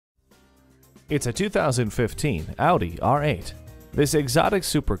It's a 2015 Audi R8. This exotic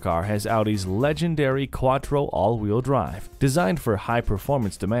supercar has Audi's legendary quattro all-wheel drive, designed for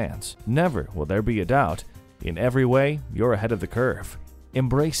high-performance demands. Never will there be a doubt. In every way, you're ahead of the curve.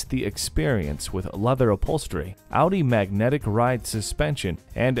 Embrace the experience with leather upholstery, Audi magnetic ride suspension,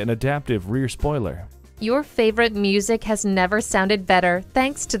 and an adaptive rear spoiler. Your favorite music has never sounded better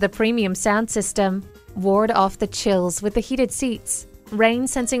thanks to the premium sound system. Ward off the chills with the heated seats.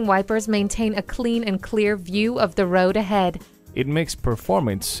 Rain-sensing wipers maintain a clean and clear view of the road ahead. It makes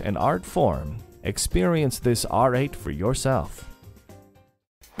performance an art form. Experience this R8 for yourself.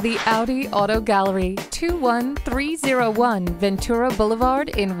 The Audi Auto Gallery, 21301 Ventura Boulevard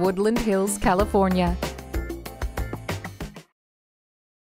in Woodland Hills, California.